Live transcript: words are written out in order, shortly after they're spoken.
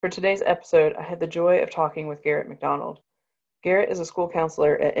For today's episode, I had the joy of talking with Garrett McDonald. Garrett is a school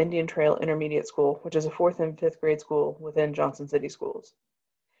counselor at Indian Trail Intermediate School, which is a 4th and 5th grade school within Johnson City Schools.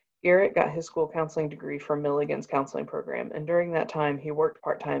 Garrett got his school counseling degree from Milligan's counseling program, and during that time, he worked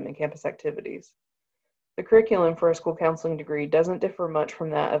part-time in campus activities. The curriculum for a school counseling degree doesn't differ much from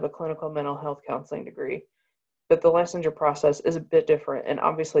that of a clinical mental health counseling degree, but the licensure process is a bit different, and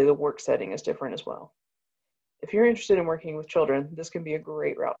obviously the work setting is different as well. If you're interested in working with children, this can be a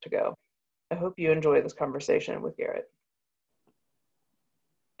great route to go. I hope you enjoy this conversation with Garrett.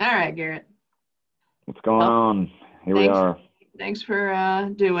 All right, Garrett. What's going on? Here we are. Thanks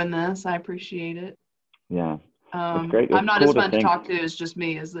for doing this. I appreciate it. Yeah, it's great. It's I'm not cool as fun to think. talk to as just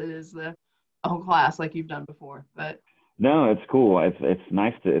me as it is the whole class like you've done before. But no, it's cool. It's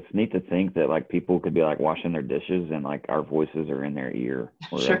nice it's neat to think that like people could be like washing their dishes and like our voices are in their ear,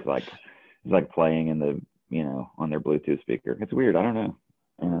 or Sure. it's like playing in the on their Bluetooth speaker. It's weird. I don't know.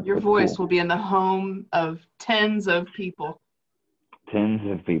 Your voice will be in the home of tens of people. Tens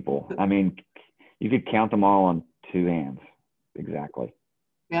of people. I mean, you could count them all on 2 hands. Exactly.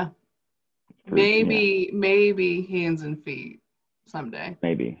 Yeah. Maybe hands and feet someday.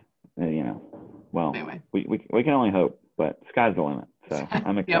 Maybe. Well, anyway. we can only hope, but sky's the limit. So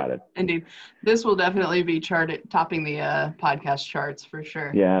I'm excited. Yep, indeed. This will definitely be topping the podcast charts for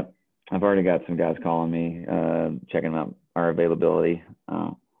sure. Yeah. I've already got some guys calling me, checking out our availability.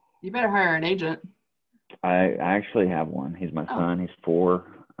 You better hire an agent. I actually have one. He's my son. He's 4.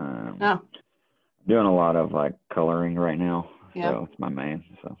 Doing a lot of like coloring right now. Yeah. So it's my main.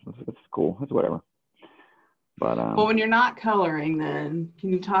 So it's cool. It's whatever. But well, when you're not coloring, then can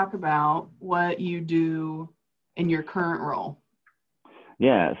you talk about what you do in your current role?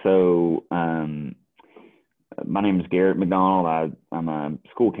 Yeah. So my name is Garrett McDonald. I'm a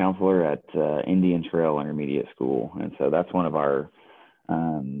school counselor at Indian Trail Intermediate School, and so that's one of our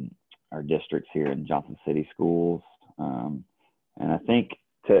districts here in Johnson City Schools. And I think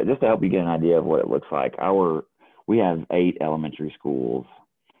just to help you get an idea of what it looks like, we have 8 elementary schools,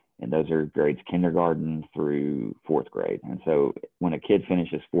 and those are grades kindergarten through 4th grade. And so when a kid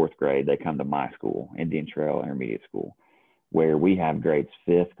finishes 4th grade, they come to my school, Indian Trail Intermediate School, where we have grades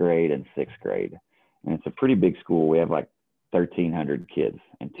 5th grade and 6th grade. And it's a pretty big school. We have like 1,300 kids.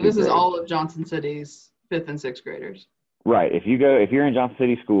 This is all of Johnson City's 5th and 6th graders. Right. If you're in Johnson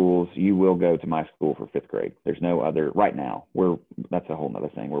City Schools, you will go to my school for 5th grade. There's no other right now. That's a whole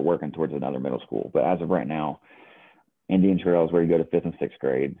nother thing. We're working towards another middle school. But as of right now, Indian Trail is where you go to 5th and 6th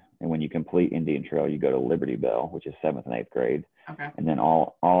grade. And when you complete Indian Trail, you go to Liberty Bell, which is 7th and 8th grade. Okay. And then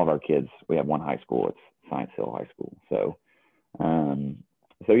all of our kids, we have one high school. It's Science Hill High School.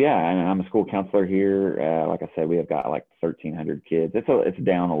 So yeah, and I'm a school counselor here. Like I said, we have got like 1,300 kids. It's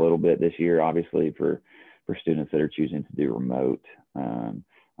down a little bit this year, obviously, for students that are choosing to do remote. I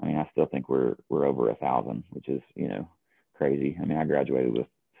mean, I still think we're over 1,000, which is crazy. I mean, I graduated with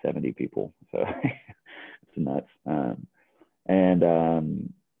 70 people, so it's nuts.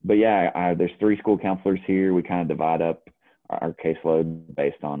 But yeah, there's 3 school counselors here. We kind of divide up our caseload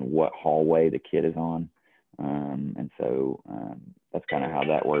based on what hallway the kid is on. And so that's kind of how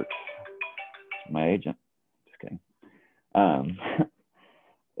that works. My agent, just kidding.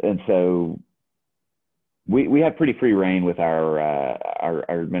 And so we have pretty free reign with our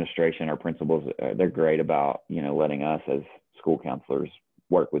administration, our principals. They're great about, letting us as school counselors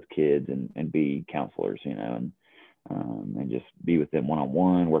work with kids and be counselors, and just be with them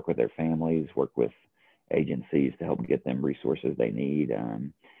one-on-one, work with their families, work with agencies to help get them resources they need.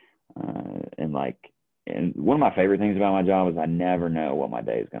 And one of my favorite things about my job is I never know what my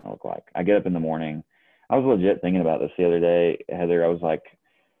day is going to look like. I get up in the morning. I was legit thinking about this the other day, Heather. I was like,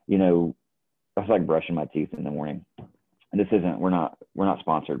 brushing my teeth in the morning. And we're not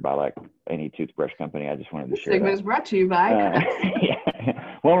sponsored by like any toothbrush company. I just wanted to share segment is brought to you by. Yeah.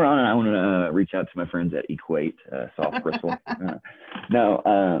 While we're on it, I want to reach out to my friends at Equate Soft Bristle. So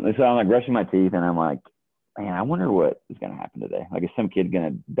I'm like brushing my teeth, and I'm like, man, I wonder what is going to happen today. Like, is some kid going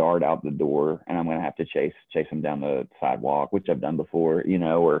to dart out the door, and I'm going to have to chase him down the sidewalk, which I've done before, or is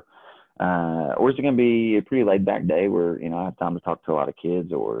it going to be a pretty laid back day where I have time to talk to a lot of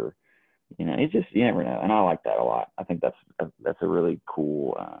kids, or it's just, you never know. And I like that a lot. I think that's a really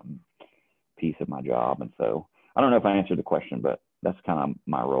cool piece of my job. And so I don't know if I answered the question, but that's kind of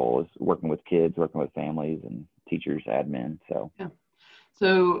my role, is working with kids, working with families and teachers, admin. So, yeah.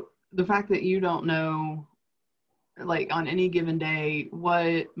 So the fact that you don't know, like on any given day,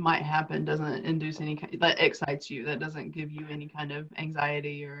 what might happen doesn't induce any kind that excites you. That doesn't give you any kind of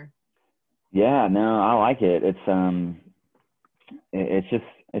anxiety or. Yeah, no, I like it. It's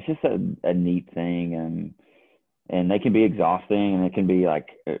just a neat thing, and and they can be exhausting, and it can be like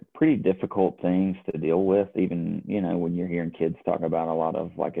pretty difficult things to deal with, even, you know, when you're hearing kids talk about a lot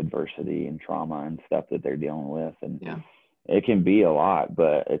of like adversity and trauma and stuff that they're dealing with. And Yeah. it can be a lot,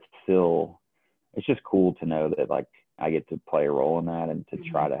 but it's just cool to know that like I get to play a role in that and to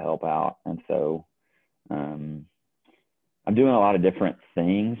try to help out. And so I'm doing a lot of different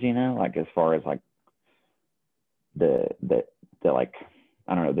things, you know, like as far as like the like,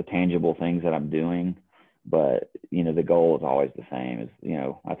 I don't know, the tangible things that I'm doing. But, you know, the goal is always the same. Is, you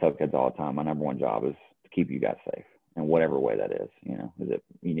know, I tell kids all the time, my number one job is to keep you guys safe in whatever way that is. You know, is it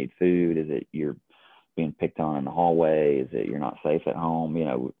you need food? Is it you're being picked on in the hallway? Is it you're not safe at home? You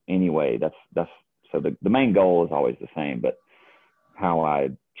know, anyway, that's so the main goal is always the same, but how I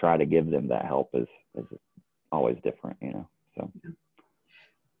try to give them that help is always different, you know.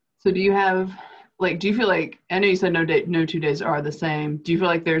 So do you have, like, do you feel like, I know you said no 2 days are the same. Do you feel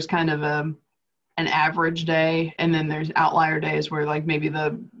like there's kind of an average day, and then there's outlier days where like maybe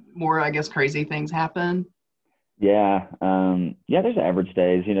the more, I guess, crazy things happen? Yeah. There's average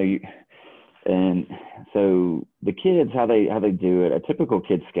days, you know, and so the kids, how they do it, a typical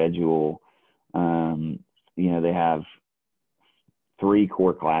kid schedule, you know, they have 3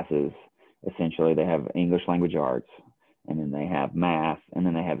 core classes. Essentially, they have English language arts, and then they have math, and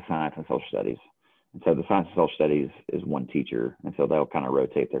then they have science and social studies. And so the science and social studies is one teacher, and so they'll kind of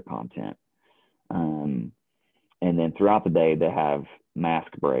rotate their content. And then throughout the day, they have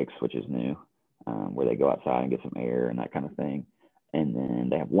mask breaks, which is new, where they go outside and get some air and that kind of thing. And then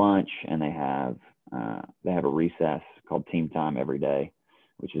they have lunch, and they have a recess called team time every day,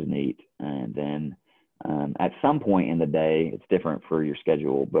 which is neat. And then at some point in the day, it's different for your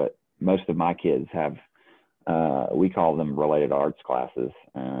schedule, but most of my kids have, we call them related arts classes.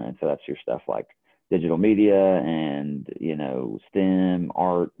 And so that's your stuff like digital media and, you know, STEM,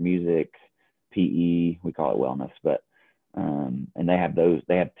 art, music, PE, we call it wellness, but, and they have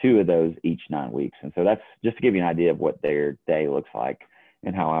 2 of those each 9 weeks. And so that's just to give you an idea of what their day looks like,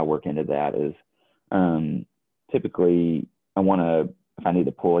 and how I work into that is, typically if I need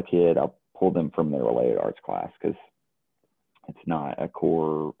to pull a kid, I'll pull them from their related arts class, because it's not a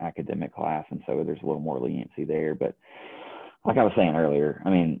core academic class. And so there's a little more leniency there. But like I was saying earlier, I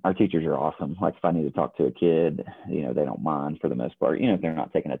mean, our teachers are awesome. Like if I need to talk to a kid, you know, they don't mind for the most part, you know, if they're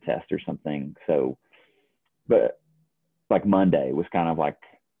not taking a test or something. So, but like Monday was kind of like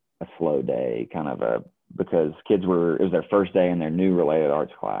a slow day, because it was their first day in their new related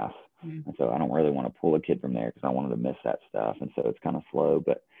arts class. Mm-hmm. And so I don't really want to pull a kid from there, because I wanted to miss that stuff. And so it's kind of slow,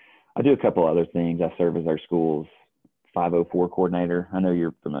 but I do a couple other things. I serve as our school's 504 coordinator. I know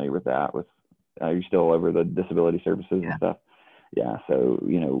you're familiar with that. You're still over the disability services and stuff. Yeah. So,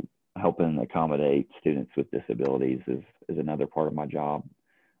 you know, helping accommodate students with disabilities is another part of my job.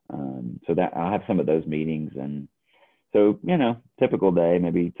 So that I have some of those meetings. And so, you know, typical day,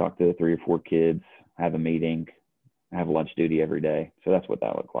 maybe talk to 3 or 4 kids, have a meeting, have lunch duty every day. So that's what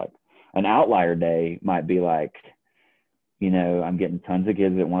that looks like. An outlier day might be like, you know, I'm getting tons of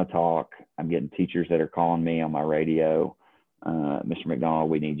kids that want to talk. I'm getting teachers that are calling me on my radio. Mr. McDonald,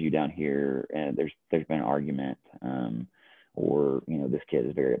 we need you down here. And there's been an argument. Or, you know, this kid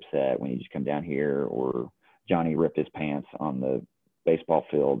is very upset. We need you to come down here. Or Johnny ripped his pants on the baseball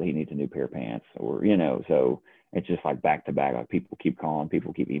field. He needs a new pair of pants. Or, you know, so it's just like back to back. Like people keep calling,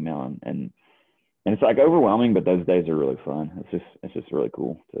 people keep emailing. And it's like overwhelming, but those days are really fun. It's just really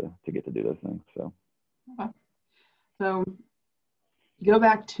cool to get to do those things. So. Okay. So go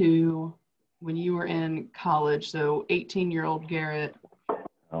back to when you were in college. So 18-year-old Garrett.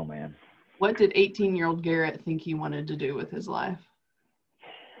 Oh, man. What did 18-year-old Garrett think he wanted to do with his life?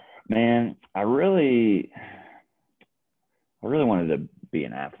 Man, I really wanted to be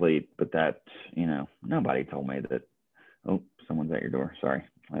an athlete, but that, you know, nobody told me that. Oh, someone's at your door. Sorry.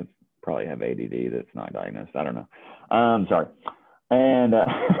 I probably have ADD that's not diagnosed. I don't know. Sorry. And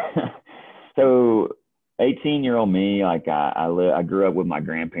so 18-year-old me, like I grew up with my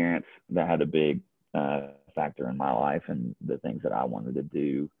grandparents. That had a big factor in my life and the things that I wanted to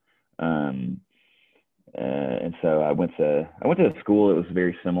do. And so I went to a school that was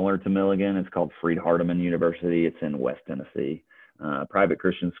very similar to Milligan. It's called Freed Hardeman University. It's in West Tennessee, private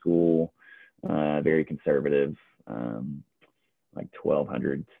Christian school, very conservative, like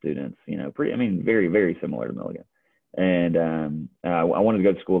 1,200 students, you know, very, very similar to Milligan. And I wanted to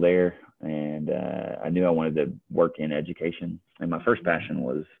go to school there, and I knew I wanted to work in education. And my first passion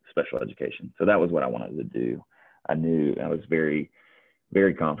was special education. So that was what I wanted to do. I knew I was very,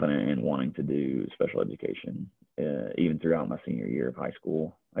 very confident in wanting to do special education, even throughout my senior year of high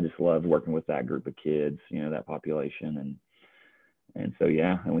school. I just loved working with that group of kids, you know, that population. And so,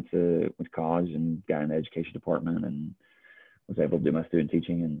 yeah, I went to college and got in the education department and was able to do my student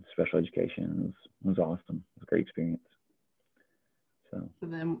teaching and special education. It was awesome. It was a great experience. So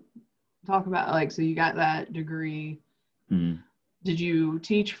then talk about, like, so you got that degree. mm-hmm. Did you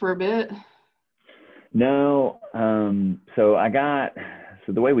teach for a bit? No. So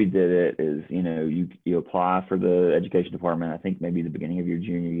the way we did it is, you apply for the education department. I think maybe the beginning of your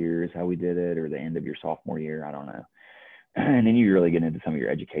junior year is how we did it, or the end of your sophomore year. I don't know. And then you really get into some of your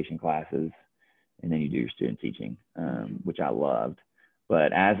education classes, and then you do your student teaching, which I loved.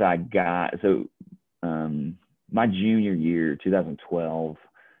 But as I got, my junior year, 2012,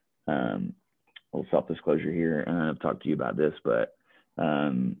 a little self-disclosure here, I've talked to you about this, but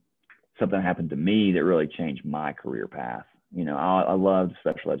something happened to me that really changed my career path. I loved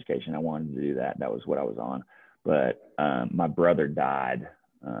special education. I wanted to do that. That was what I was on. But my brother died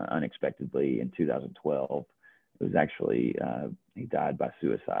unexpectedly in 2012. It was actually, he died by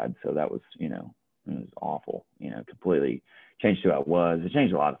suicide. So that was, it was awful, completely changed who I was. It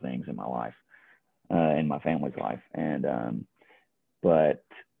changed a lot of things in my life, in my family's life. And, but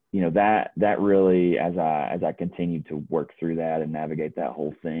that really, as I continued to work through that and navigate that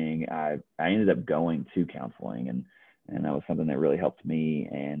whole thing, I ended up going to counseling, and that was something that really helped me.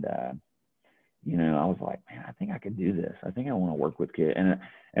 And, I was like, man, I think I could do this. I think I want to work with kids. And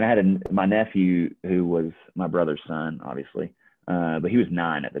I had my nephew, who was my brother's son, obviously, but he was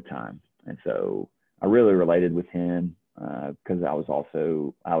 9 at the time. And so I really related with him because I was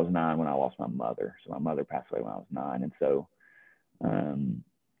 9 when I lost my mother. So my mother passed away when I was 9. And so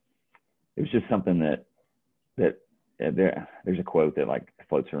it was just something that there's a quote that like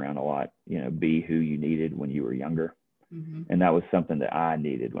floats around a lot, be who you needed when you were younger. Mm-hmm. And that was something that I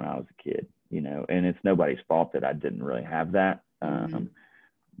needed when I was a kid, and it's nobody's fault that I didn't really have that.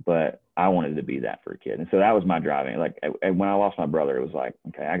 But I wanted to be that for a kid. And so that was my driving. Like when I lost my brother, it was like,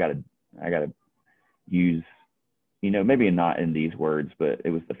 okay, I gotta use, maybe not in these words, but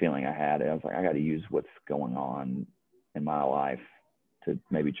it was the feeling I had. I was like, I got to use what's going on in my life to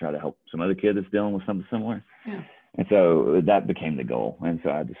maybe try to help some other kid that's dealing with something similar. Yeah. And so that became the goal. And so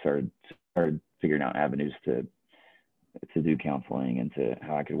I just started figuring out avenues to do counseling and to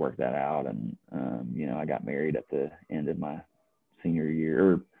how I could work that out. And, I got married at the end of my senior year,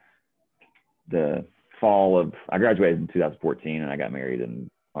 or the fall of, I graduated in 2014 and I got married in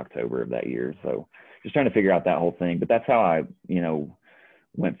October of that year. So just trying to figure out that whole thing. But that's how I,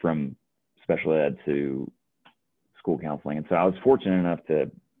 went from special ed to school counseling. And so I was fortunate enough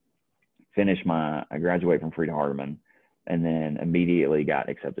to I graduated from Freed Hardeman and then immediately got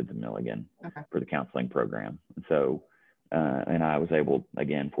accepted to Milligan for the counseling program. And so, and I was able,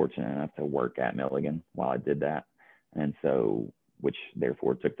 again, fortunate enough to work at Milligan while I did that. And so, which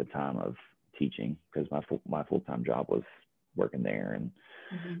therefore took the time of teaching, because my full-time job was working there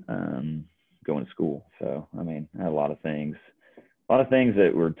and going to school. So, I mean, I had a lot of things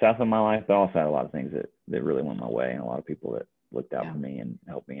that were tough in my life, but I also had a lot of things that really went my way, and a lot of people that looked out for me and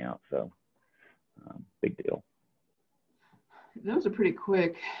helped me out. So, big deal. That was a pretty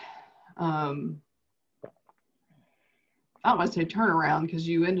quick, I don't want to say turnaround, because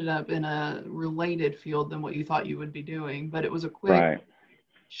you ended up in a related field than what you thought you would be doing, but it was a quick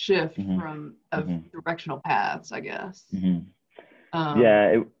shift from directional paths, I guess. Sorry, and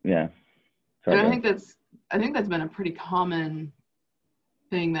I think that's been a pretty common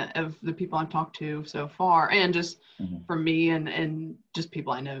thing that of the people I've talked to so far, and just for me and just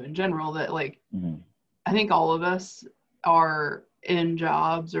people I know in general, that like I think all of us are in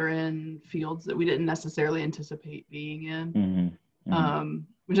jobs or in fields that we didn't necessarily anticipate being in,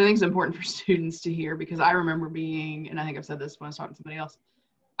 which I think is important for students to hear, because I remember being, and I think I've said this when I was talking to somebody else,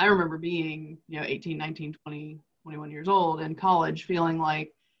 I remember being 18, 19, 20, 21 years old in college, feeling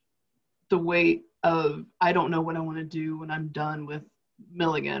like the weight of, I don't know what I want to do when I'm done with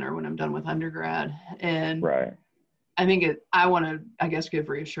Milligan or when I'm done with undergrad. And I think I want to, I guess, give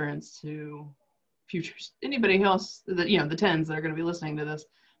reassurance to anybody else that, the 10s that are going to be listening to this,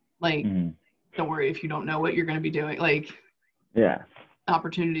 like, don't worry if you don't know what you're going to be doing. Like,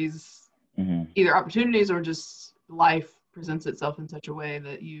 opportunities, either opportunities or just life presents itself in such a way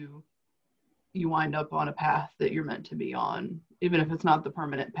that you wind up on a path that you're meant to be on, even if it's not the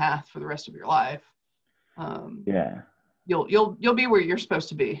permanent path for the rest of your life. You'll be where you're supposed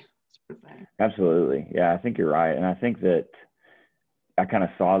to be. Absolutely. Yeah, I think you're right. And I think that I kind of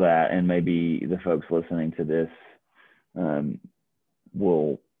saw that, and maybe the folks listening to this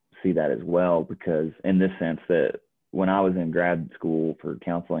will see that as well, because in this sense that when I was in grad school for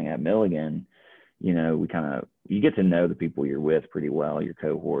counseling at Milligan, you get to know the people you're with pretty well, your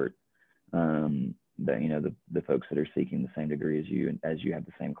cohort. the folks that are seeking the same degree as you have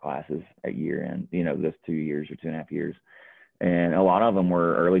the same classes at year end, those 2 years or 2.5 years. And a lot of them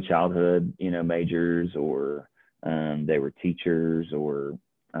were early childhood, majors, or they were teachers, or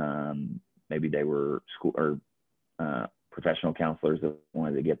maybe they were school or professional counselors that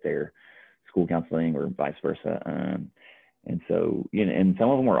wanted to get their school counseling, or vice versa. And so, and some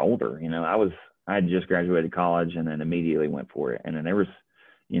of them were older. I had just graduated college and then immediately went for it. And then there was,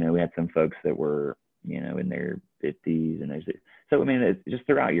 we had some folks that were, in their 50s, and so, it's just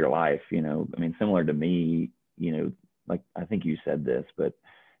throughout your life, similar to me, like, I think you said this, but,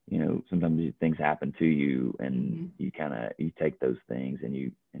 sometimes things happen to you, and you you take those things and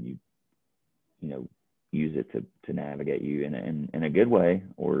you use it to navigate you in a good way,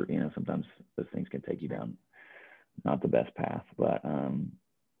 or, sometimes those things can take you down not the best path, but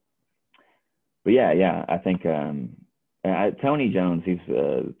yeah, I think Tony Jones, he's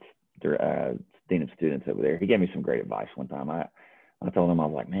dean of students over there. He gave me some great advice one time. I told him, I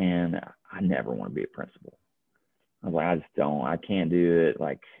was like, man, I never want to be a principal. I was like, I can't do it.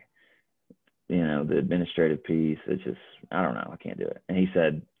 Like, the administrative piece, it's just, I don't know, I can't do it. And he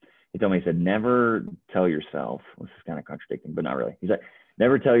told me, never tell yourself, this is kind of contradicting, but not really. He's like,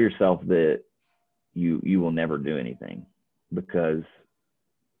 never tell yourself that you will never do anything, because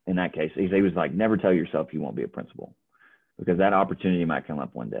in that case, he was like, never tell yourself you won't be a principal, because that opportunity might come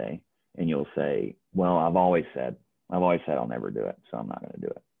up one day and you'll say, well, I've always said I'll never do it, so I'm not going to do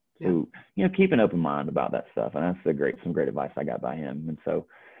it. Yeah. So, keep an open mind about that stuff. And that's some great advice I got by him. And so,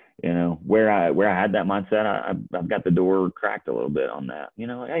 where I had that mindset, I've got the door cracked a little bit on that.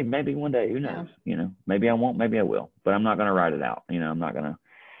 Hey, maybe one day, who knows? Yeah. Maybe I won't, maybe I will, but I'm not going to write it out. I'm not going to,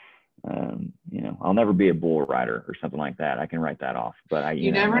 I'll never be a bull rider or something like that. I can write that off, but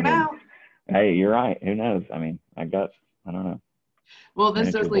you never know. Hey, you're right. Who knows? I don't know. Well,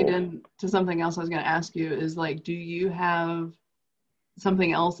 this does lead into something else I was going to ask you, is like, do you have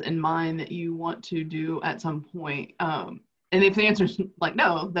something else in mind that you want to do at some point? And if the answer is like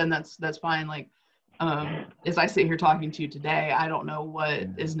no, then that's fine. Like, as I sit here talking to you today, I don't know what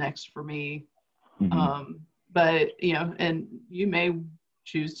is next for me. Mm-hmm. But and you may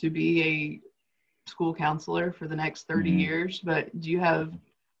choose to be a school counselor for the next 30 years. But do you have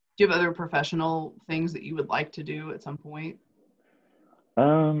other professional things that you would like to do at some point?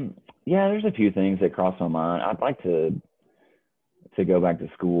 Yeah, there's a few things that cross my mind. I'd like to go back to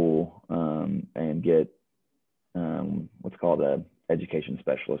school and get what's called a education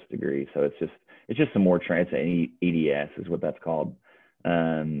specialist degree. So it's just some more training. It's an EDS is what that's called,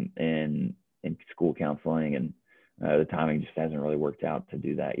 in school counseling, and the timing just hasn't really worked out to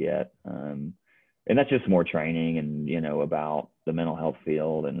do that yet. And that's just more training, and about the mental health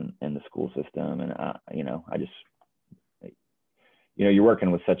field and the school system. And I just you're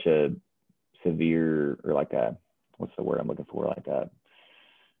working with such a severe, or like what's the word I'm looking for?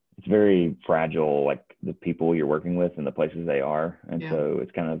 It's very fragile, like the people you're working with and the places they are. And so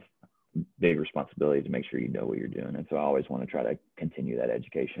it's kind of big responsibility to make sure you know what you're doing. And so I always want to try to continue that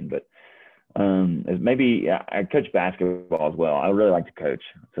education. But I coach basketball as well. I really like to coach.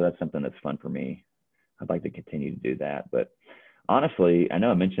 So that's something that's fun for me. I'd like to continue to do that. But honestly, I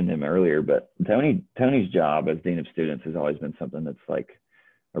know I mentioned him earlier, but Tony's job as dean of students has always been something that's like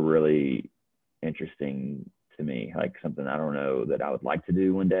a really interesting to me, like something I don't know that I would like to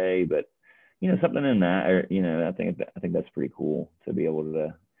do one day, but something in that, or, I think that's pretty cool to be able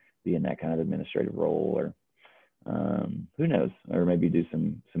to be in that kind of administrative role, or who knows, or maybe do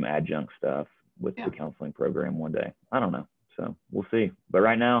some adjunct stuff with the counseling program one day. I don't know. So we'll see. But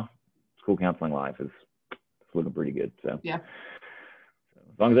right now, school counseling life is looking pretty good. So yeah.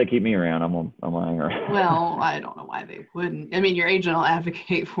 As long as they keep me around, I'm hanging around. Well, I don't know why they wouldn't. I mean, your agent will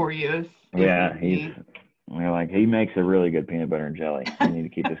advocate for you he makes a really good peanut butter and jelly. You need to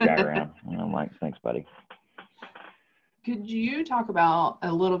keep this guy around. And I'm like, thanks, buddy. Could you talk about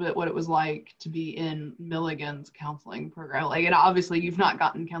a little bit what it was like to be in Milligan's counseling program? Like, and obviously you've not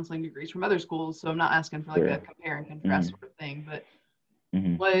gotten counseling degrees from other schools, so I'm not asking for like a compare and contrast sort of thing, but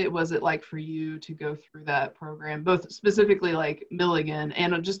what was it like for you to go through that program, both specifically like Milligan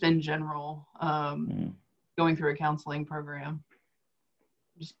and just in general, going through a counseling program?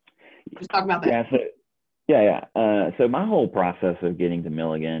 Just talk about that. So my whole process of getting to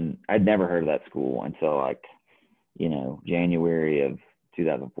Milligan, I'd never heard of that school until January of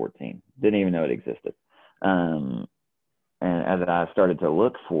 2014. Didn't even know it existed. And as I started to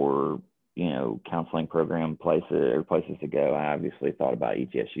look for, counseling program places to go, I obviously thought about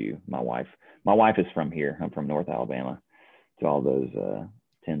ETSU. My wife is from here. I'm from North Alabama, to all those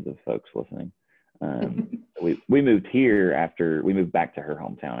tens of folks listening. We moved here we moved back to her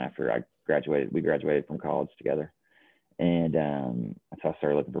hometown after I We graduated from college together. And so I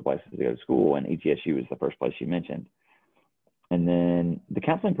started looking for places to go to school, and ETSU was the first place she mentioned. And then the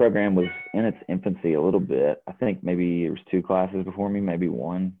counseling program was in its infancy a little bit. I think maybe there was 2 classes before me, maybe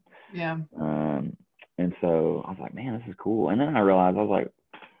 1. Yeah. And so I was like, man, this is cool. And then I realized, I was like,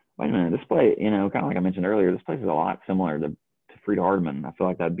 wait a minute, this place, kind of like I mentioned earlier, this place is a lot similar to Frieda Hardeman. I feel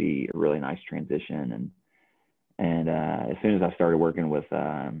like that'd be a really nice transition. And as soon as I started working with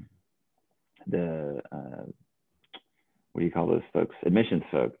the what do you call those folks? Admissions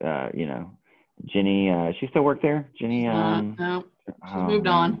folk. Jenny. She still work there? Jenny. No, she's moved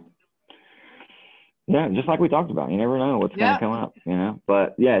on. Yeah, just like we talked about. You never know what's going to come up.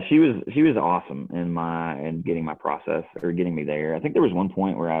 But yeah, she was awesome in getting my process or getting me there. I think there was one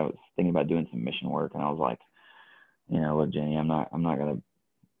point where I was thinking about doing some mission work, and I was like, look, Jenny, I'm not gonna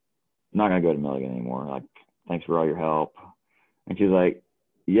go to Milligan anymore. Like, thanks for all your help. And she was like,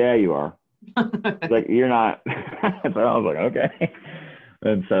 yeah, you are. Like, you're not. So I was like, okay.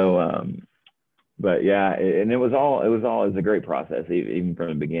 And so, but yeah, and it was a great process, even from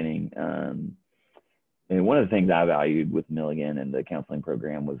the beginning. And one of the things I valued with Milligan and the counseling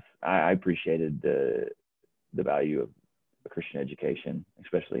program was I appreciated the value of Christian education,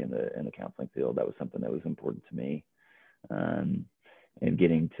 especially in the counseling field. That was something that was important to me. And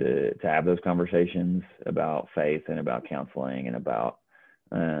getting to have those conversations about faith and about counseling and about,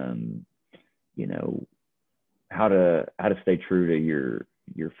 how to stay true to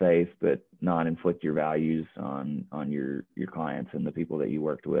your faith, but not inflict your values on your clients and the people that you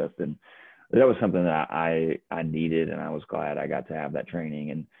worked with. And that was something that I needed, and I was glad I got to have that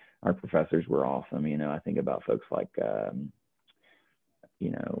training. And our professors were awesome. I think about folks like,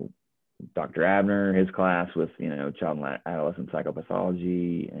 Dr. Abner, his class with, child and adolescent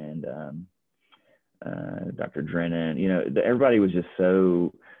psychopathology, and Dr. Drennan, everybody was just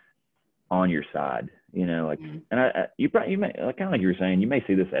so on your side, and you may, like, kind of like you were saying, you may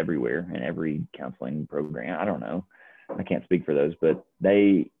see this everywhere in every counseling program. I don't know. I can't speak for those, but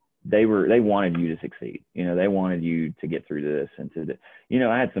they wanted you to succeed. They wanted you to get through this and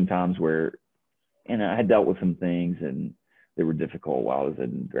I had some times where, I had dealt with some things and they were difficult while I was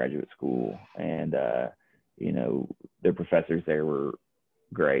in graduate school, and the professors there were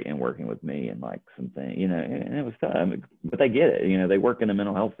great in working with me and like something, and it was tough, but they get it. They work in the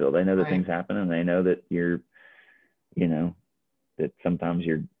mental health field. They know that things happen, and they know that that sometimes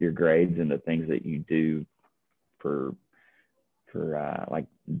your grades and the things that you do for like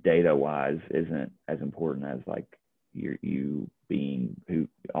data wise isn't as important as like you being who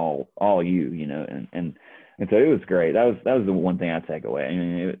all you, and so it was great. That was the one thing I take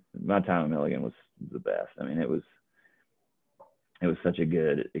away. My time at Milligan was the best. It was such a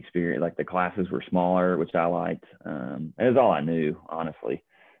good experience. Like, the classes were smaller, which I liked. It was all I knew, honestly.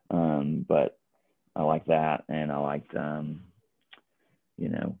 But I liked that, and I liked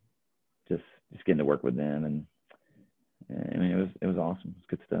just getting to work with them, and it was awesome. It's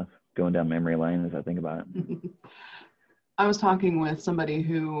good stuff. Going down memory lane as I think about it. I was talking with somebody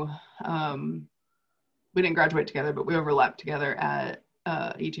who we didn't graduate together, but we overlapped together at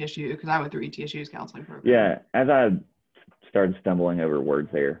ETSU, because I went through ETSU's counseling program. Yeah, as I started stumbling over words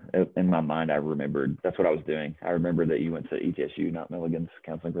there, in my mind, I remembered that's what I was doing. I remembered that you went to ETSU, not Milligan's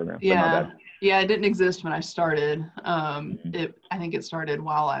counseling program. Yeah, it didn't exist when I started. I think it started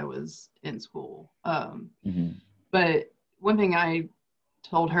while I was in school. But one thing I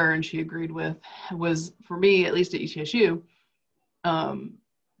told her, and she agreed with, was, for me, at least at ETSU,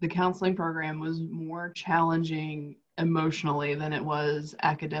 the counseling program was more challenging emotionally than it was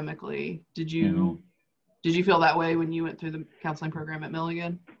academically. Did you feel that way when you went through the counseling program at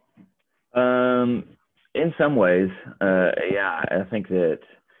Milligan? In some ways, yeah. I think that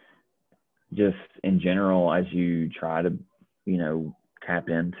just in general, as you try to, tap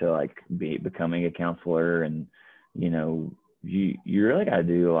into like becoming a counselor, and you really got to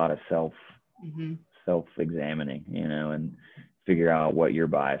do a lot of self-examining, and figure out what your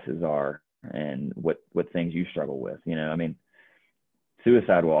biases are and what things you struggle with.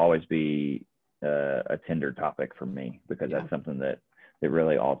 Suicide will always be a tender topic for me, because that's something that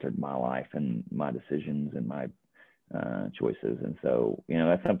really altered my life and my decisions and my choices. And so,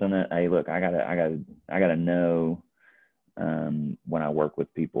 that's something that, hey, look, I gotta know when I work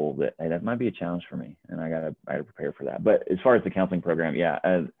with people that, hey, that might be a challenge for me, and I gotta prepare for that. But as far as the counseling program,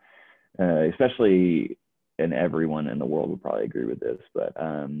 especially, and everyone in the world would probably agree with this, but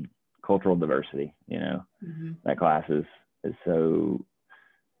cultural diversity, that class is so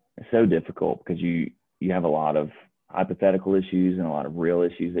difficult, because you have a lot of hypothetical issues and a lot of real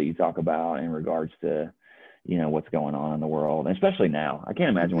issues that you talk about in regards to, what's going on in the world, and especially now. I can't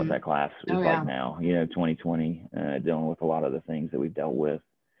imagine what that class is like now, 2020, dealing with a lot of the things that we've dealt with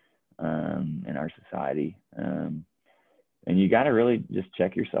in our society. And you got to really just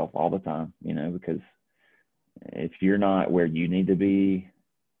check yourself all the time, because if you're not where you need to be,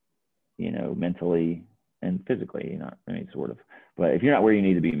 mentally and physically, sort of, but if you're not where you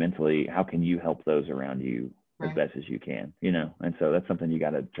need to be mentally, how can you help those around you as best as you can, and so that's something you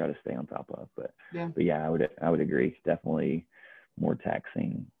got to try to stay on top of. But yeah, I would agree. Definitely more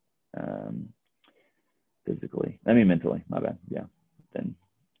taxing, mentally, my bad. Yeah. Than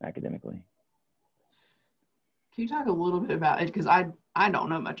academically. Can you talk a little bit about it? Because I don't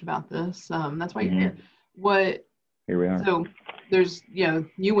know much about this. That's why you're here. Here we are. So there's,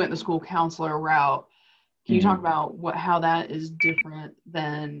 you went the school counselor route. Can you talk about how that is different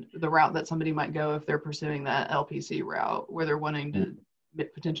than the route that somebody might go if they're pursuing that LPC route, where they're wanting to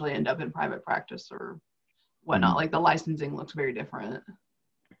potentially end up in private practice or whatnot? Like the licensing looks very different.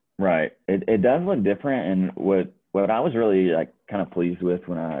 Right. It does look different. And what I was really kind of pleased with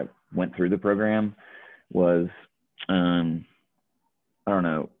when I went through the program was, I don't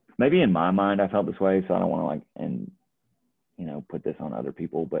know, maybe in my mind I felt this way, so I don't want to put this on other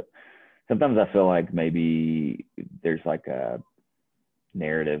people, but sometimes I feel like maybe there's a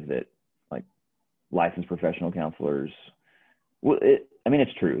narrative that licensed professional counselors,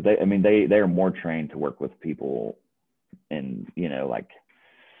 it's true. They are more trained to work with people and,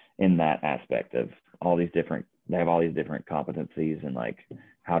 in that aspect of they have all these different competencies and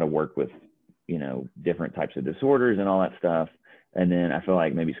how to work with, different types of disorders and all that stuff. And then I feel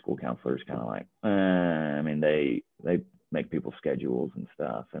like maybe school counselors kind of they make people schedules and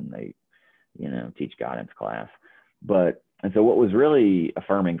stuff, and they, teach guidance class. And so what was really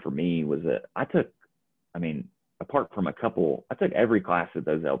affirming for me was that I took every class that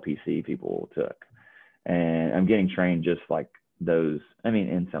those LPC people took, and I'm getting trained just like those.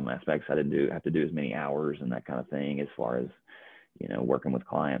 In some aspects I didn't have to do as many hours and that kind of thing as far as, working with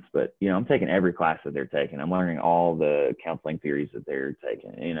clients, but, I'm taking every class that they're taking. I'm learning all the counseling theories that they're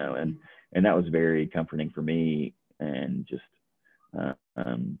taking, and that was very comforting for me. And just,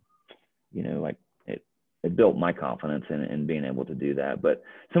 it built my confidence in being able to do that. But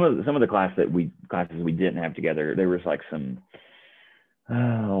some of the classes we didn't have together, there was some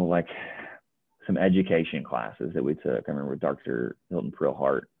education classes that we took. I remember Dr. Hilton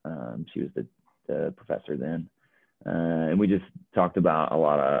Prillhart, she was the professor then. And we just talked about a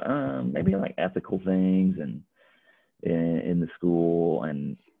lot of maybe ethical things and in the school,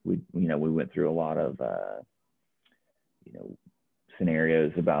 and we went through a lot of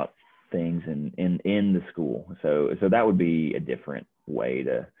scenarios about things in the school. So that would be a different way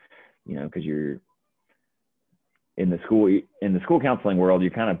to, because you're in the school counseling world,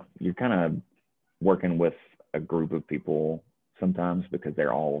 you're kind of working with a group of people sometimes because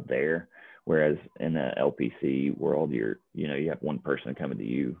they're all there. Whereas in the LPC world, you have one person coming to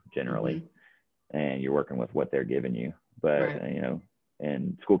you generally, and you're working with what they're giving you. But,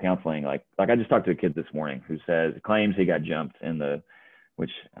 and school counseling, like I just talked to a kid this morning who claims he got jumped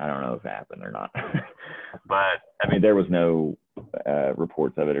which I don't know if it happened or not, but there was no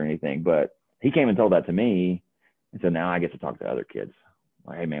reports of it or anything, but he came and told that to me. And so now I get to talk to other kids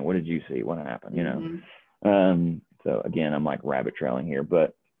like, hey man, what did you see? What happened? So again, I'm rabbit trailing here,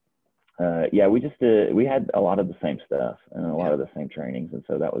 but yeah, we had a lot of the same stuff and a lot of the same trainings. And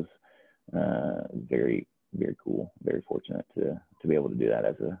so that was very, very cool, very fortunate to be able to do that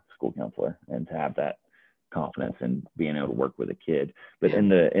as a school counselor and to have that confidence and being able to work with a kid, but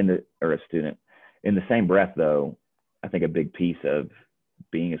or a student. In the same breath though, I think a big piece of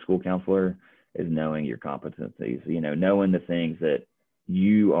being a school counselor is knowing your competencies, knowing the things that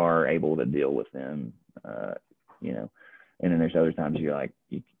you are able to deal with them, and then there's other times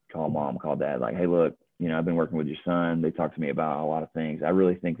you call mom, call dad, hey, look, I've been working with your son. They talked to me about a lot of things. I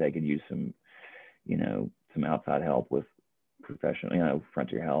really think they could use some outside help with professional,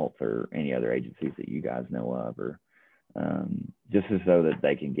 Frontier Health or any other agencies that you guys know of, or just so that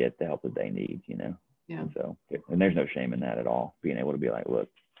they can get the help that they need, And so, and there's no shame in that at all. Being able to be like, look,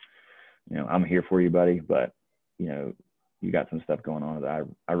 I'm here for you, buddy, but you got some stuff going on that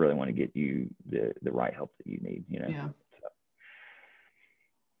I really want to get you the right help that you need,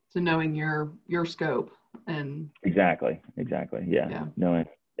 So knowing your scope and exactly. Yeah. Knowing.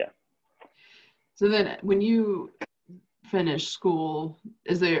 Yeah. So then when you finish school,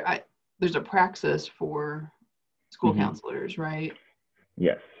 there's a praxis for school counselors, right?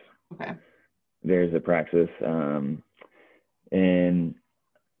 Yes. Okay. There's a praxis. And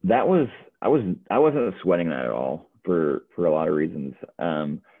that was, I wasn't sweating that at all for a lot of reasons.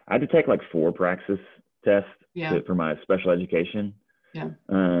 I had to take 4 praxis test Yeah. for my special education Yeah.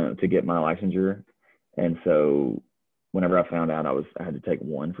 to get my licensure. And so whenever I found out I had to take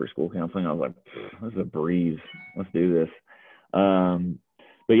one for school counseling, I was like, this is a breeze. Let's do this.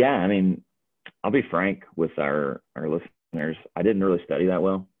 But yeah, I mean, I'll be frank with our listeners. I didn't really study that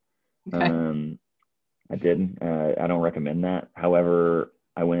well. Okay. I didn't. I don't recommend that. However,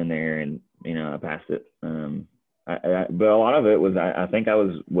 I went in there and, you know, I passed it. But a lot of it was, I think I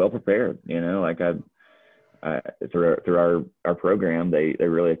was well prepared, you know, like through our program, they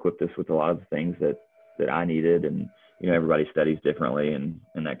really equipped us with a lot of the things that I needed. And, you know, everybody studies differently and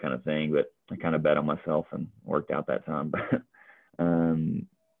that kind of thing, but I kind of bet on myself and worked out that time.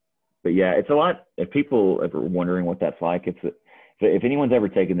 But yeah, it's a lot. If people are wondering what that's like, if anyone's ever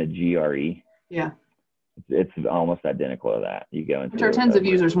taken the GRE, Yeah. it's almost identical to that. You go into which our tens of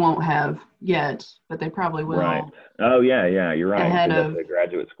users won't have yet, but they probably will. Right. Oh yeah, you're right. Ahead That's of the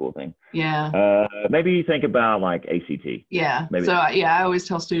graduate school thing. Yeah. Maybe you think about like ACT. Yeah. Maybe. So yeah, I always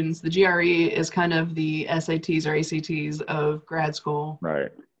tell students the GRE is kind of the SATs or ACTs of grad school.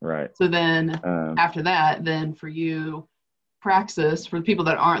 Right. So then after that, then for you, praxis for the people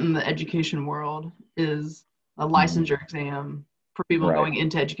that aren't in the education world is a licensure exam for people going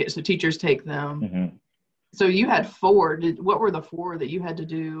into education. So teachers take them. Mm-hmm. So you had 4. What were the 4 that you had to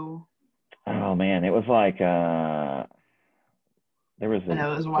do? Oh man, it was like I know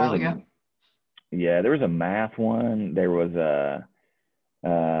it was a while ago. Yeah, there was a math one. There was a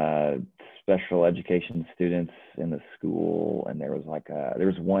special education students in the school, and there was like there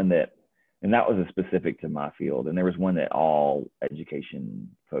was one that, and that was a specific to my field, and there was one that all education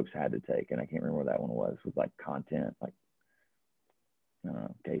folks had to take, and I can't remember what that one was. It was like content, like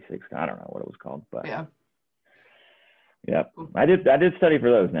K6. I don't know what it was called, but yeah. Yeah, I did study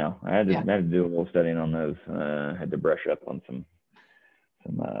for those. Now I had to do a little studying on those. Had to brush up on some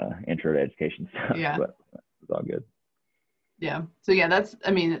intro to education stuff. Yeah, but it was all good. Yeah. So yeah, that's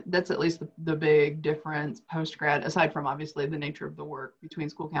at least the big difference post grad, aside from obviously the nature of the work between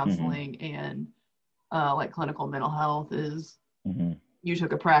school counseling and like clinical mental health is you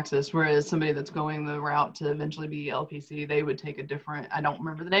took a praxis, whereas somebody that's going the route to eventually be LPC, they would take a different, I don't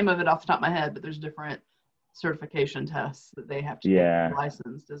remember the name of it off the top of my head, but there's different certification tests that they have to take to be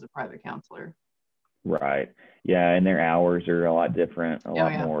licensed as a private counselor. Right. Yeah. And their hours are a lot different, a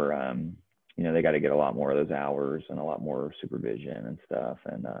lot more, you know, they got to get a lot more of those hours and a lot more supervision and stuff.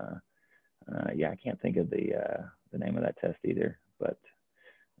 And I can't think of the name of that test either, but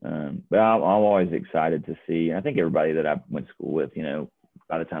I'm always excited to see, and I think everybody that I went to school with, you know,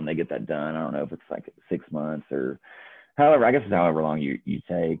 by the time they get that done, I don't know if it's like 6 months or however, I guess it's however long you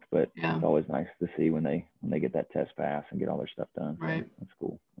take, but it's always nice to see when they get that test pass and get all their stuff done. Right. So that's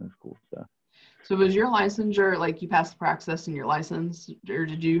cool. That's cool stuff. So was your licensure, like you passed the praxis and your license, or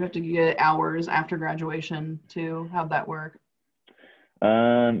did you have to get hours after graduation too? How'd that work?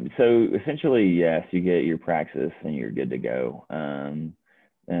 So essentially, yes, you get your praxis and you're good to go.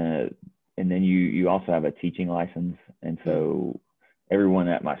 And then you also have a teaching license. And so everyone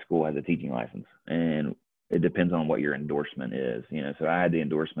at my school has a teaching license, and it depends on what your endorsement is, you know. So I had the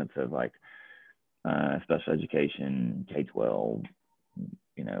endorsements of like special education, K-12,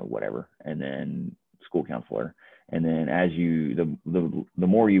 you know, whatever, and then school counselor. And then as the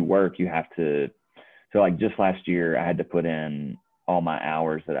more you work, you have to, so like just last year, I had to put in all my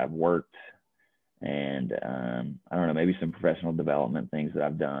hours that I've worked, and I don't know, maybe some professional development things that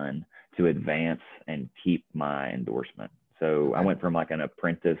I've done to advance and keep my endorsement. So I went from like an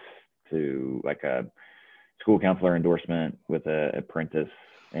apprentice to like a school counselor endorsement with a apprentice,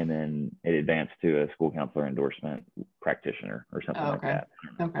 and then it advanced to a school counselor endorsement practitioner or something like that.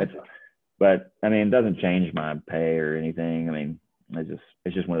 But I mean, it doesn't change my pay or anything. I mean,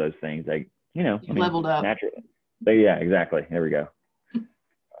 it's just one of those things. Like, you know, leveled up naturally. But yeah, exactly. There we go.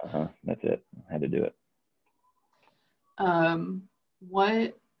 That's it. I had to do it.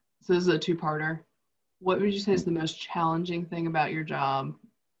 So this is a two-parter. What would you say is the most challenging thing about your job,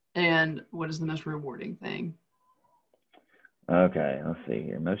 and what is the most rewarding thing? Okay, let's see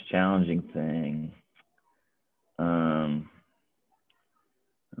here. Most challenging thing. I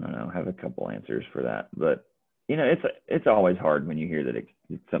don't know. I have a couple answers for that, but you know, it's always hard when you hear that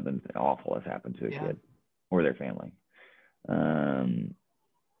something awful has happened to a kid or their family.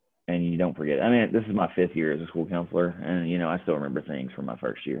 And you don't forget. I mean, this is my 5th year as a school counselor, and you know, I still remember things from my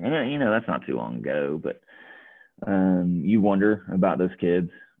first year. And you know, that's not too long ago, but you wonder about those kids,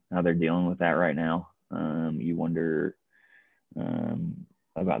 how they're dealing with that right now. You wonder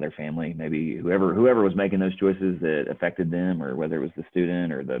about their family, maybe whoever was making those choices that affected them, or whether it was the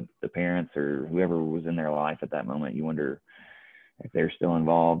student or the parents or whoever was in their life at that moment. You wonder if they're still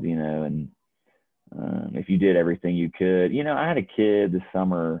involved, you know. And if you did everything you could. I had a kid this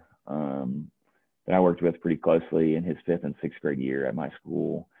summer that I worked with pretty closely in his 5th and 6th grade year at my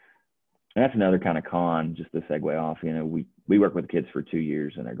school. And that's another kind of con, just to segue off. We work with kids for 2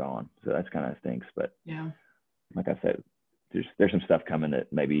 years and they're gone. So that's kind of stinks. But yeah, like I said, there's some stuff coming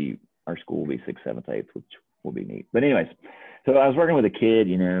that maybe our school will be 6th, 7th, 8th, which will be neat. But anyways, so I was working with a kid,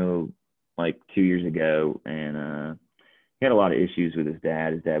 like 2 years ago, and he had a lot of issues with his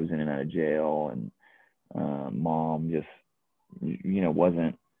dad. His dad was in and out of jail, and mom just,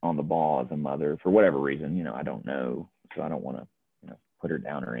 wasn't on the ball as a mother for whatever reason. I don't know. So I don't want to, put her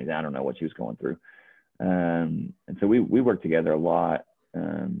down or anything. I don't know what she was going through. And so we worked together a lot,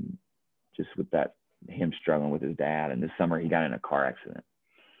 just with that, him struggling with his dad. And this summer he got in a car accident.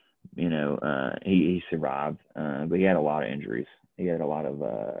 He survived, but he had a lot of injuries. He had a lot of,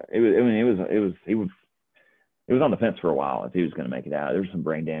 he was on the fence for a while if he was going to make it out. There was some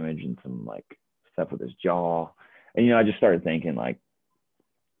brain damage and some like stuff with his jaw. And, I just started thinking, like,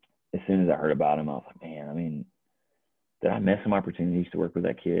 as soon as I heard about him, I was like, man, did I miss some opportunities to work with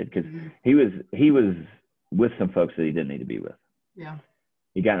that kid? Because he was with some folks that he didn't need to be with. Yeah.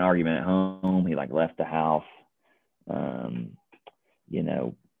 He got in an argument at home. He like left the house, and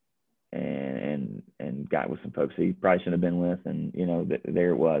got with some folks he probably shouldn't have been with. And, there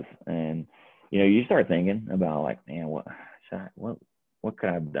it was. And, you start thinking about like, man, what could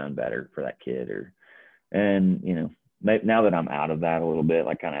I have done better for that kid? Now that I'm out of that a little bit,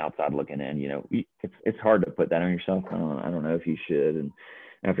 like kind of outside looking in, it's hard to put that on yourself. I don't know if you should. And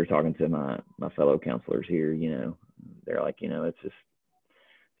after talking to my fellow counselors here, they're like, it's just,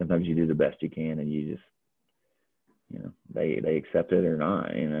 sometimes you do the best you can and you just, they accept it or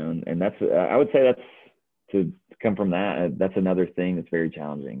not, and that's, I would say that's, to come from that, that's another thing that's very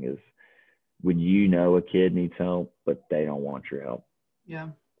challenging is when a kid needs help, but they don't want your help. Yeah.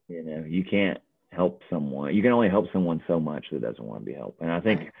 You can't help someone. You can only help someone so much that doesn't want to be helped. And I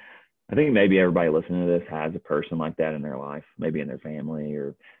think maybe everybody listening to this has a person like that in their life, maybe in their family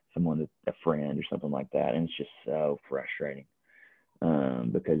or someone that's a friend or something like that. And it's just so frustrating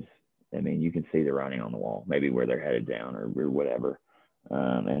because, you can see the writing on the wall, maybe where they're headed down or whatever.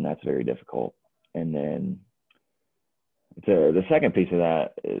 And that's very difficult. And then the second piece of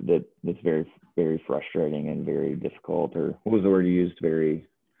that's very, very frustrating and very difficult, or what was the word you used? Very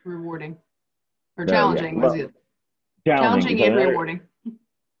rewarding. Or challenging, was it? Challenging and rewarding.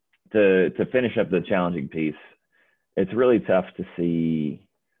 To finish up the challenging piece, it's really tough to see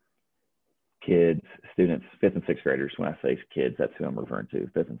students, 5th and 6th graders. When I say kids, that's who I'm referring to,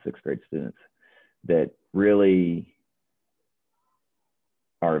 5th and 6th grade students that really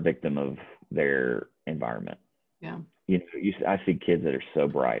are a victim of their environment. Yeah. I see kids that are so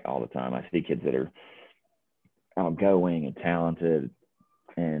bright all the time. I see kids that are outgoing and talented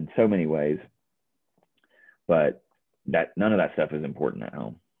in so many ways, but none of that stuff is important at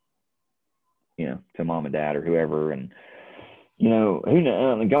home, to mom and dad or whoever. And,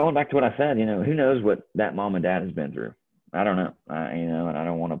 going back to what I said, who knows what that mom and dad has been through? I don't know. And I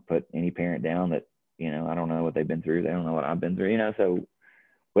don't want to put any parent down that, I don't know what they've been through. They don't know what I've been through, so,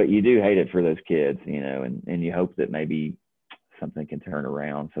 but you do hate it for those kids, and you hope that maybe something can turn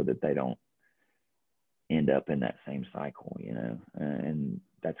around so that they don't end up in that same cycle, and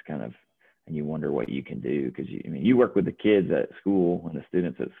that's kind of, and you wonder what you can do, because you work with the kids at school and the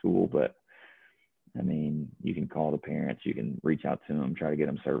students at school, but you can call the parents, you can reach out to them, try to get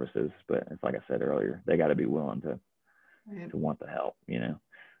them services, but it's like I said earlier, they got to be willing to want the help,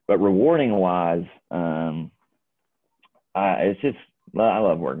 But rewarding wise, it's just, I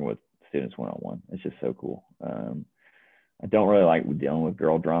love working with students one-on-one. It's just so cool. I don't really like dealing with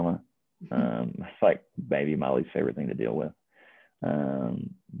girl drama. It's like maybe my least favorite thing to deal with.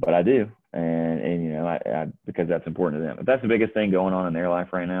 But I do. And I because that's important to them. If that's the biggest thing going on in their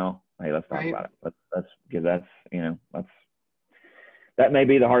life right now, hey, let's talk about it. Let's because that's that may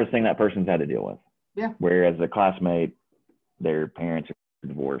be the hardest thing that person's had to deal with. Yeah. Whereas a classmate, their parents are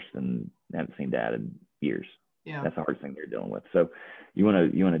divorced and haven't seen dad in years. Yeah. That's the hardest thing they're dealing with. So you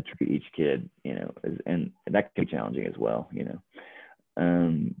want to treat each kid, and that can be challenging as well,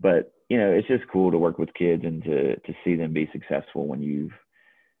 But it's just cool to work with kids and to see them be successful when you've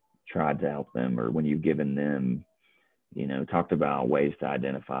tried to help them, or when you've given them, talked about ways to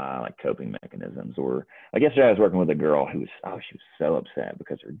identify like coping mechanisms. Or like yesterday I was working with a girl who was, she was so upset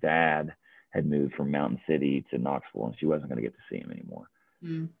because her dad had moved from Mountain City to Knoxville and she wasn't going to get to see him anymore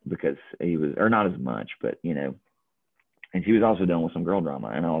because he was, or not as much, but, and she was also dealing with some girl drama.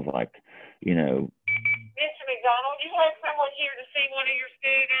 And I was like, Mr. McDonald, you have someone here to see one of your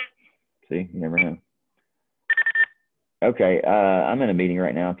students. See, you never know. Okay, I'm in a meeting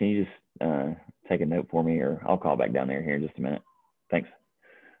right now. Can you just take a note for me, or I'll call back down there here in just a minute. Thanks.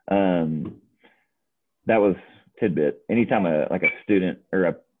 That was tidbit. Anytime a student or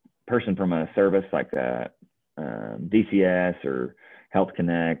a person from a service like DCS or Health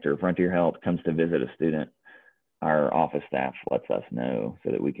Connect or Frontier Health comes to visit a student, our office staff lets us know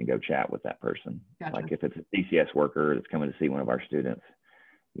so that we can go chat with that person. Gotcha. Like if it's a DCS worker that's coming to see one of our students,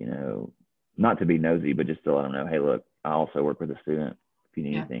 not to be nosy, but just to let them know, hey, look, I also work with a student. If you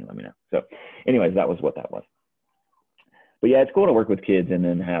need anything, let me know. So anyways, that was what that was. But yeah, it's cool to work with kids and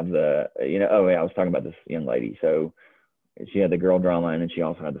then have I was talking about this young lady. So she had the girl drama and then she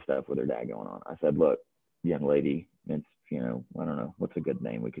also had the stuff with her dad going on. I said, look, young lady, it's, I don't know, what's a good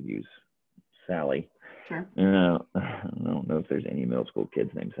name we could use? Sally. Sure. I don't know if there's any middle school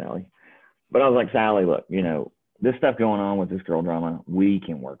kids named Sally. But I was like, Sally, look, this stuff going on with this girl drama, we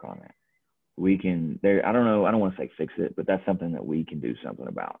can work on that. We can, I don't know, I don't want to say fix it, but that's something that we can do something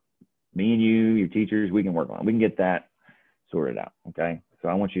about. Me and you, your teachers, we can work on it. We can get that sorted out. Okay. So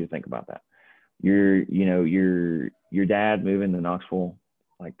I want you to think about that. Your dad moving to Knoxville,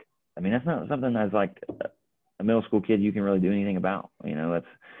 that's not something that's like a middle school kid you can really do anything about.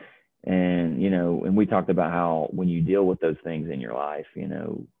 And we talked about how when you deal with those things in your life,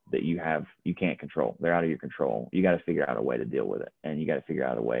 that you can't control. They're out of your control. You got to figure out a way to deal with it, and you got to figure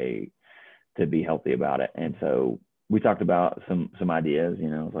out a way to be healthy about it. And so we talked about some ideas.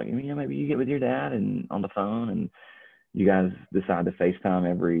 It's like, maybe you get with your dad and on the phone, and you guys decide to FaceTime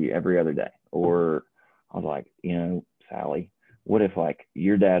every other day. Or I was like, Sally, what if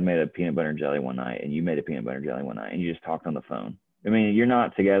your dad made a peanut butter and jelly one night and you made a peanut butter and jelly one night and you just talked on the phone? I mean, you're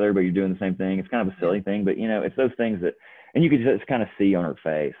not together, but you're doing the same thing. It's kind of a silly thing, but it's those things that, and you could just kind of see on her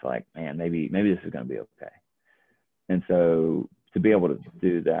face, like, man, maybe this is going to be okay. And so to be able to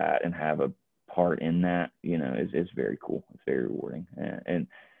do that and have a part in that, is very cool. It's very rewarding.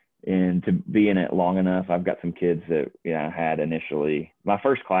 And to be in it long enough, I've got some kids that I had initially. My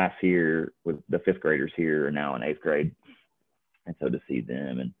first class here with the 5th graders here are now in 8th grade. And so to see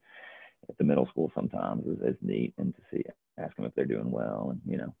them and at the middle school sometimes is neat, and to ask them if they're doing well and,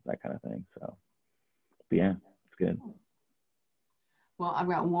 that kind of thing. So, but yeah, it's good. Well, I've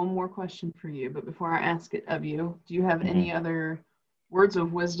got one more question for you, but before I ask it of you, do you have any other words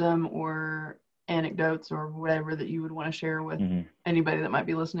of wisdom or anecdotes or whatever that you would want to share with anybody that might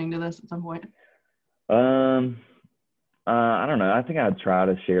be listening to this at some point? I don't know. I think I'd try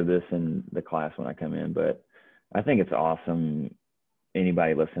to share this in the class when I come in, but I think it's awesome.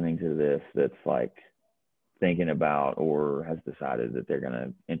 Anybody listening to this that's thinking about or has decided that they're going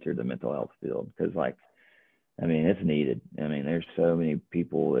to enter the mental health field, because it's needed. There's so many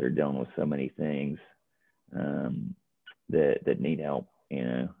people that are dealing with so many things that need help,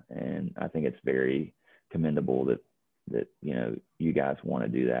 and I think it's very commendable that you guys want to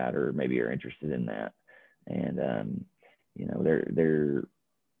do that, or maybe are interested in that. And there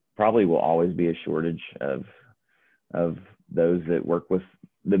probably will always be a shortage of those that work with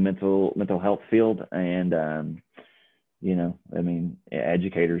the mental health field, and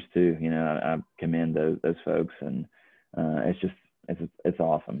educators too. I commend those folks, and it's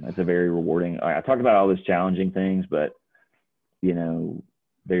awesome. It's a very rewarding. I talked about all those challenging things, but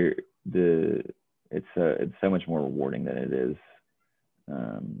it's so much more rewarding than it is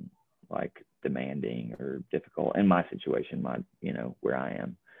demanding or difficult in my situation, where I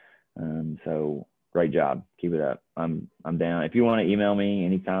am. So great job. Keep it up. I'm down. If you want to email me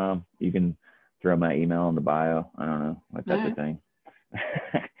anytime, you can throw my email in the bio. I don't know, that's a thing.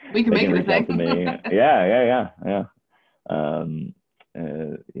 We can make it a thing. To me. Yeah.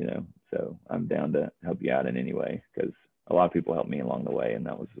 So I'm down to help you out in any way, because a lot of people helped me along the way, and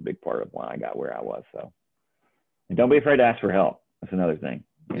that was a big part of why I got where I was. So, and don't be afraid to ask for help. That's another thing.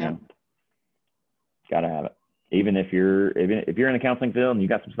 Gotta have it. Even if you're in the counseling field and you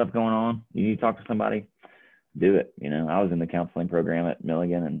got some stuff going on, you need to talk to somebody, do it. I was in the counseling program at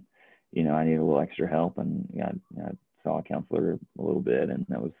Milligan, and I needed a little extra help, and I saw a counselor a little bit, and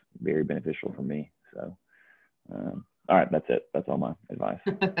that was very beneficial for me. So, all right, that's it. That's all my advice.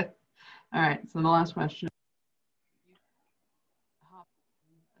 All right. So the last question: hop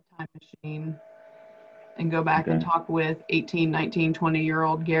in a time machine and go back and talk with 18, 19,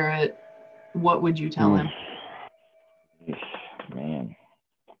 20-year-old Garrett. What would you tell him? Man,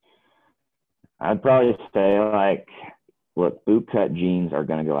 I'd probably say look, boot cut jeans are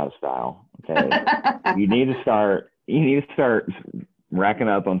going to go out of style. Okay. you need to start racking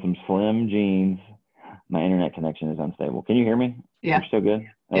up on some slim jeans. My internet connection is unstable. Can you hear me? Yeah. You're still good?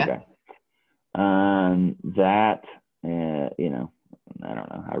 Yeah. Okay. I don't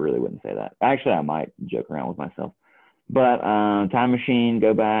know. I really wouldn't say that. Actually, I might joke around with myself, but time machine,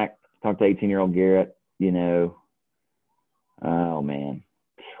 go back, talk to 18-year-old Garrett, oh man,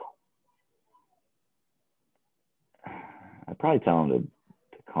 I'd probably tell him to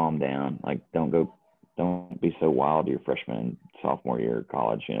calm down. Like, don't be so wild your freshman and sophomore year of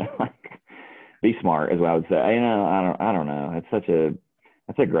college, like, be smart is what I would say. I don't know. That's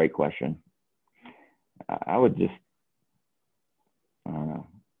a great question. I would just, I don't know.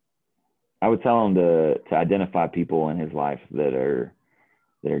 I would tell him to identify people in his life that are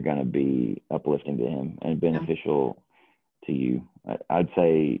going to be uplifting to him and beneficial to you. I'd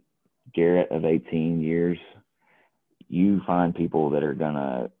say, Garrett, of 18 years, you find people that are going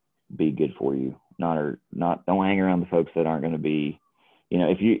to be good for you. Don't hang around the folks that aren't going to be,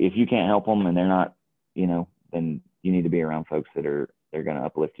 if you can't help them and they're not, then you need to be around folks they're going to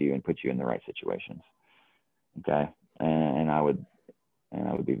uplift you and put you in the right situations. Okay. And I would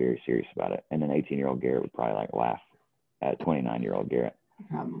be very serious about it. And then 18-year-old Garrett would probably laugh at 29-year-old Garrett.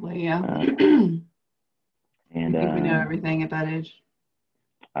 Probably, yeah. And I think we know everything at that age.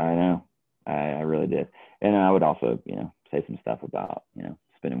 I know. I really did. And I would also, say some stuff about,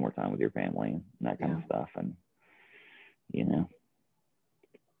 spending more time with your family and that kind of stuff. And,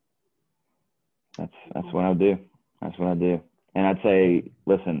 that's what I would do. That's what I do. And I'd say,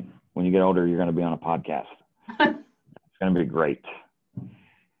 listen, when you get older, you're going to be on a podcast. It's going to be great.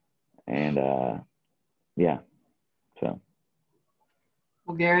 And, so.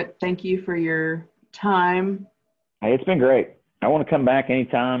 Well, Garrett, thank you for your time. Hey, it's been great. I want to come back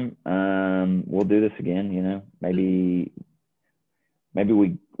anytime. We'll do this again, maybe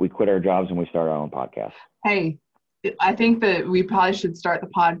we quit our jobs and we start our own podcast. Hey, I think that we probably should start the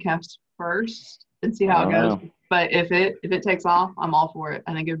podcast first and see how it goes. Know. But if it takes off, I'm all for it.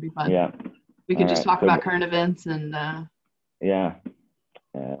 I think it would be fun. Yeah. We could just talk about current events and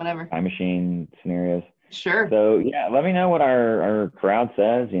whatever. Time machine scenarios. Sure. So let me know what our crowd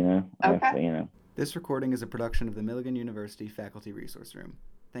says, Okay. This recording is a production of the Milligan University Faculty Resource Room.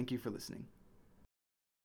 Thank you for listening.